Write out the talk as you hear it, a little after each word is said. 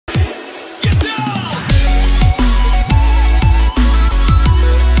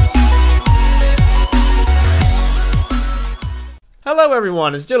Hello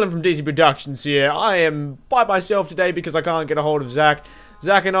everyone, it's Dylan from DC Productions here. I am by myself today because I can't get a hold of Zach.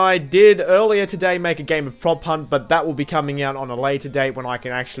 Zach and I did earlier today make a game of Prop Hunt, but that will be coming out on a later date when I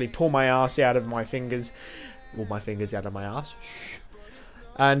can actually pull my ass out of my fingers. Well, my fingers out of my ass. Shh.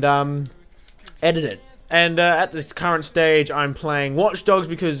 And, edit it. And, at this current stage, I'm playing Watch Dogs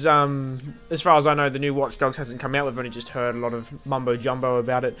because, as far as I know, the new Watch Dogs hasn't come out. We've only just heard a lot of mumbo-jumbo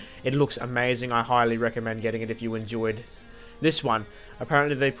about it. It looks amazing. I highly recommend getting it if you enjoyed this one.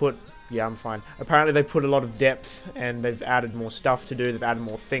 Apparently they put... Yeah, I'm fine. Apparently they put a lot of depth, and they've added more stuff to do. They've added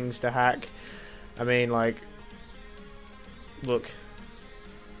more things to hack. I mean, like... Look.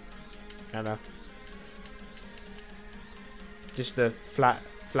 And, just the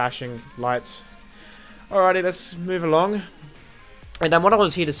flashing lights. Alrighty, let's move along. And what I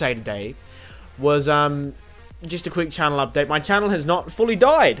was here to say today was just a quick channel update. My channel has not fully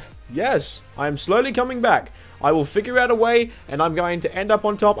died. Yes, I am slowly coming back. I will figure out a way, and I'm going to end up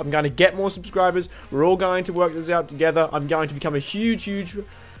on top. I'm going to get more subscribers. We're all going to work this out together. I'm going to become a huge, huge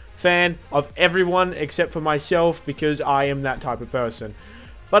fan of everyone except for myself because I am that type of person.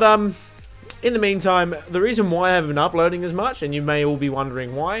 But in the meantime, the reason why I haven't been uploading as much, and you may all be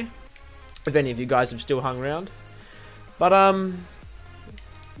wondering why, if any of you guys have still hung around. But,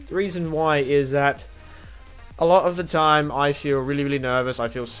 the reason why is that a lot of the time I feel really, really nervous, I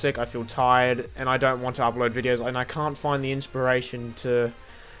feel sick, I feel tired, and I don't want to upload videos, and I can't find the inspiration to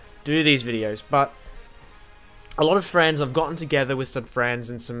do these videos. But a lot of friends, I've gotten together with some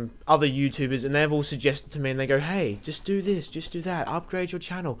friends and some other YouTubers, and they've all suggested to me, and they go, hey, just do this, just do that, upgrade your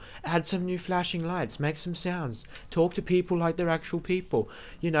channel, add some new flashing lights, make some sounds, talk to people like they're actual people,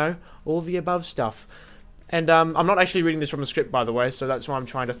 you know, all the above stuff. And I'm not actually reading this from a script, by the way, so that's why I'm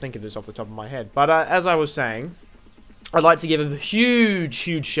trying to think of this off the top of my head. But as I was saying, I'd like to give a huge,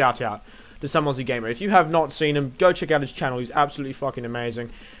 huge shout out to Some Aussie Gamer. If you have not seen him, go check out his channel, he's absolutely fucking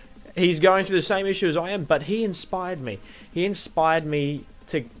amazing. He's going through the same issue as I am, but he inspired me. He inspired me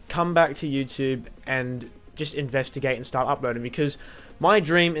to come back to YouTube and just investigate and start uploading, because my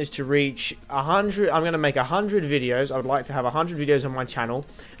dream is to reach 100. I'm going to make 100 videos. I would like to have 100 videos on my channel,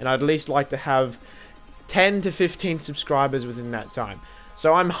 and I'd at least like to have 10 to 15 subscribers within that time.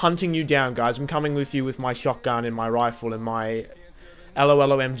 So I'm hunting you down, guys. I'm coming with you with my shotgun and my rifle and my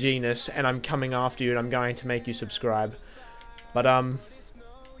LOLOMG-ness, and I'm coming after you, and I'm going to make you subscribe. But,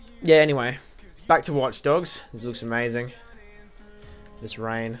 yeah, anyway, back to Watch Dogs. This looks amazing. This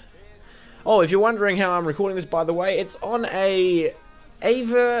rain. Oh, if you're wondering how I'm recording this, by the way, it's on a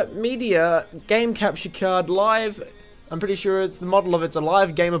Ava Media game capture card live. I'm pretty sure it's the model of it's a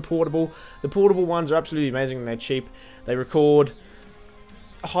Live Gamer portable. The portable ones are absolutely amazing and they're cheap. They record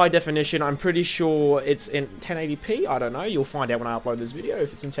high definition. I'm pretty sure it's in 1080p. I don't know. You'll find out when I upload this video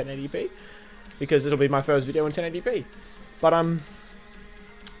if it's in 1080p, because it'll be my first video in 1080p. But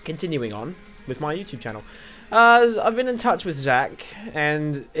continuing on with my YouTube channel. I've been in touch with Zach,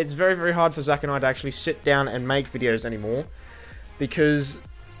 and it's very, very hard for Zach and I to actually sit down and make videos anymore, because,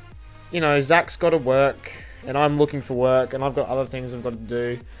 you know, Zach's got to work, and I'm looking for work, and I've got other things I've got to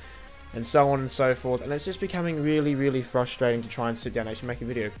do, and so on and so forth, and it's just becoming really, really frustrating to try and sit down and actually make a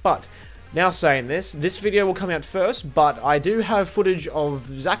video. But now saying this video will come out first, but I do have footage of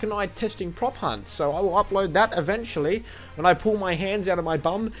Zach and I testing Prop Hunt, so I will upload that eventually when I pull my hands out of my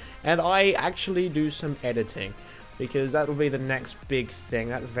bum and I actually do some editing, because that will be the next big thing.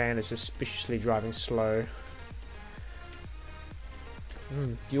 That van is suspiciously driving slow.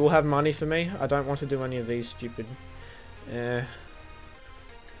 Do you all have money for me? I don't want to do any of these stupid...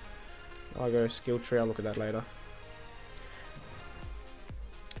 I'll go skill tree, I'll look at that later.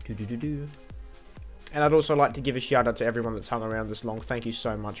 And I'd also like to give a shout out to everyone that's hung around this long. Thank you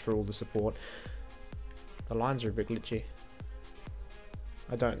so much for all the support. The lines are a bit glitchy.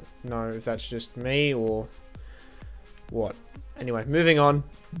 I don't know if that's just me or what. Anyway, moving on.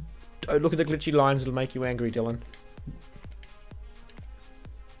 Don't look at the glitchy lines, it'll make you angry, Dylan.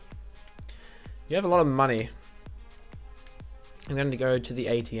 You have a lot of money. I'm going to go to the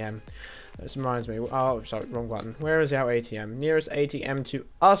ATM. This reminds me. Oh, sorry, wrong button. Where is our ATM? Nearest ATM to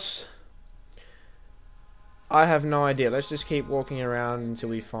us? I have no idea. Let's just keep walking around until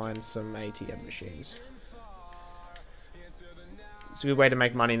we find some ATM machines. It's a good way to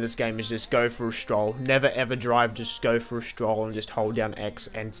make money in this game, is just go for a stroll. Never ever drive, just go for a stroll and just hold down X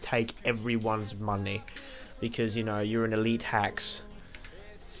and take everyone's money. Because, you know, you're an elite hacks.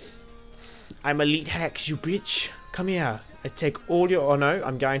 I'm elite hacks, you bitch. Come here. I take all your... Oh no,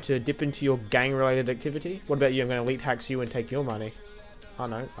 I'm going to dip into your gang-related activity. What about you? I'm going to elite hacks you and take your money. Oh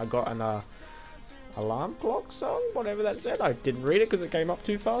no, I got an alarm clock song? Whatever that said. I didn't read it because it came up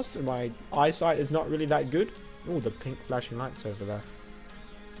too fast and my eyesight is not really that good. Oh, the pink flashing lights over there.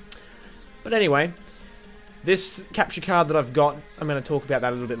 But anyway, this capture card that I've got, I'm going to talk about that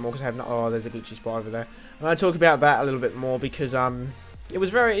a little bit more because I have not. Oh, there's a glitchy spot over there. I'm going to talk about that a little bit more because it was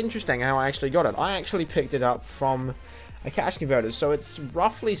very interesting how I actually got it. I actually picked it up from a cash converter, so it's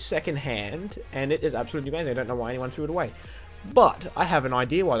roughly second hand, and it is absolutely amazing. I don't know why anyone threw it away. But I have an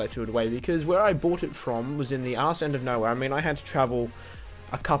idea why they threw it away, because where I bought it from was in the arse end of nowhere. I mean, I had to travel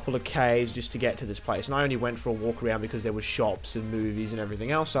a couple of Ks just to get to this place, and I only went for a walk around because there were shops and movies and everything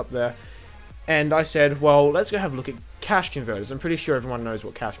else up there. And I said, well, let's go have a look at cash converters. I'm pretty sure everyone knows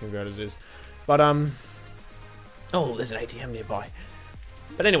what cash converters is. But, oh, there's an ATM nearby.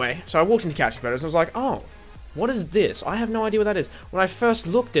 But anyway, so I walked into cash converters and I was like, oh, what is this? I have no idea what that is. When I first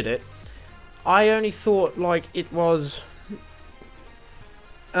looked at it, I only thought, like, it was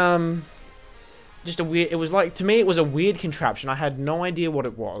just a weird, it was like, to me it was a weird contraption. I had no idea what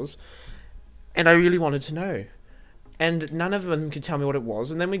it was, and I really wanted to know, and none of them could tell me what it was.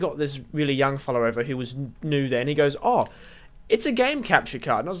 And then we got this really young fellow over who was new there, and he goes, oh, it's a game capture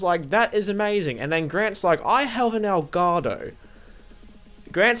card. And I was like, that is amazing. And then Grant's like, I have an Elgato.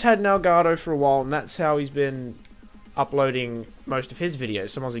 Grant's had an Elgato for a while, and that's how he's been uploading most of his videos.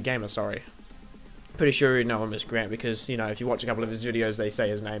 Some Aussie gamer, sorry. Pretty sure you know him as Grant because, you know, if you watch a couple of his videos, they say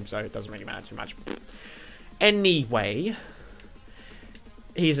his name, so it doesn't really matter too much. Anyway,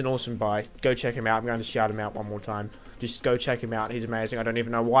 he's an awesome buy. Go check him out. I'm going to shout him out one more time. Just go check him out. He's amazing. I don't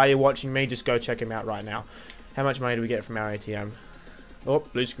even know why you're watching me. Just go check him out right now. How much money do we get from our ATM? Oh,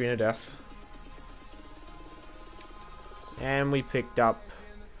 blue screen of death. And we picked up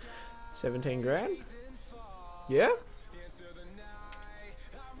 17 grand? Yeah?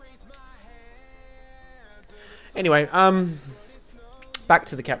 Anyway, back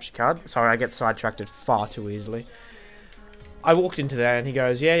to the capture card. Sorry, I get sidetracked far too easily. I walked into there and he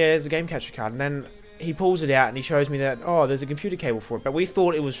goes, yeah, there's a game capture card. And then he pulls it out and he shows me that, oh, there's a computer cable for it. But we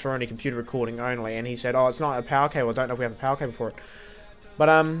thought it was for only computer recording only. And he said, oh, it's not a power cable. I don't know if we have a power cable for it. But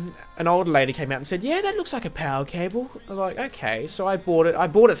an older lady came out and said, yeah, that looks like a power cable. I was like, okay. So I bought it. I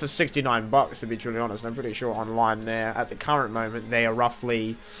bought it for 69 bucks, to be truly honest. And I'm pretty sure online there, at the current moment, they are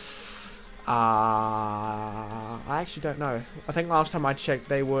roughly... I actually don't know. I think last time I checked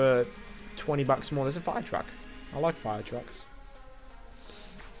they were 20 bucks more. There's a fire truck. I like fire trucks.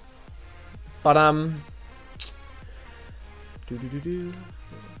 But I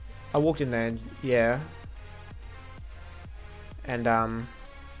walked in there and yeah. And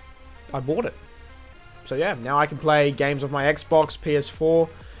I bought it. So yeah, now I can play games of my Xbox, PS4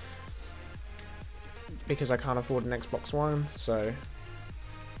 because I can't afford an Xbox One, so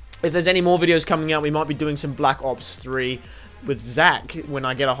if there's any more videos coming out, we might be doing some Black Ops 3 with Zach. When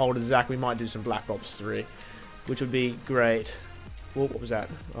I get a hold of Zach, we might do some Black Ops 3, which would be great. Whoa, what was that?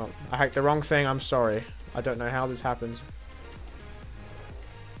 Oh, I hacked the wrong thing. I'm sorry. I don't know how this happens.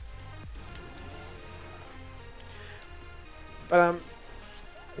 But,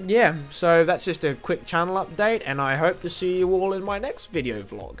 yeah, so that's just a quick channel update, and I hope to see you all in my next video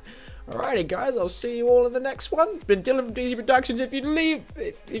vlog. Alrighty guys, I'll see you all in the next one. It's been Dylan from DZ Productions. If you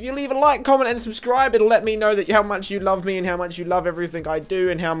leave a like, comment, and subscribe, it'll let me know that how much you love me and how much you love everything I do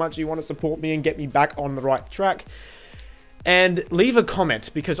and how much you want to support me and get me back on the right track. And leave a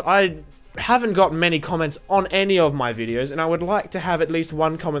comment, because I haven't got many comments on any of my videos, and I would like to have at least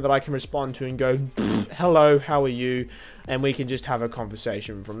one comment that I can respond to and go, hello, how are you? And we can just have a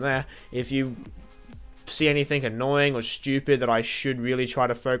conversation from there. If you see anything annoying or stupid that I should really try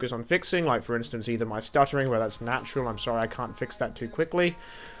to focus on fixing, like for instance either my stuttering, where that's natural, I'm sorry I can't fix that too quickly,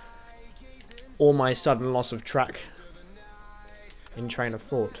 or my sudden loss of track in train of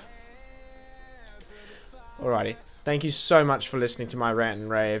thought. Alrighty, thank you so much for listening to my rant and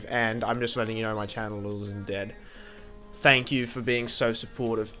rave, and I'm just letting you know my channel isn't dead. Thank you for being so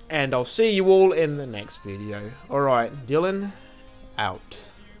supportive, and I'll see you all in the next video. Alright, Dylan, out.